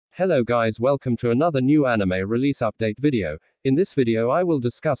Hello guys, welcome to another new anime release update video. In this video I will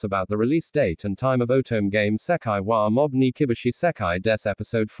discuss about the release date and time of Otome game Sekai wa Mob ni Kibishii Sekai Des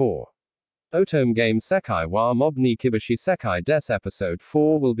Episode 4. Otome game Sekai wa Mob ni Kibishii Sekai Des Episode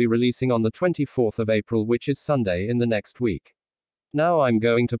 4 will be releasing on the 24th of April, which is Sunday in the next week. Now I'm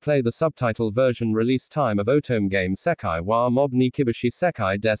going to play the subtitle version release time of Otome game Sekai wa Mob ni Kibishii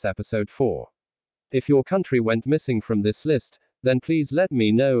Sekai Des Episode 4. If your country went missing from this list, then please let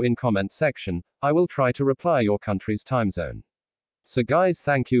me know in comment section. I will try to reply your country's time zone. So guys,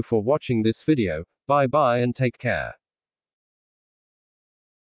 thank you for watching this video. Bye bye and take care.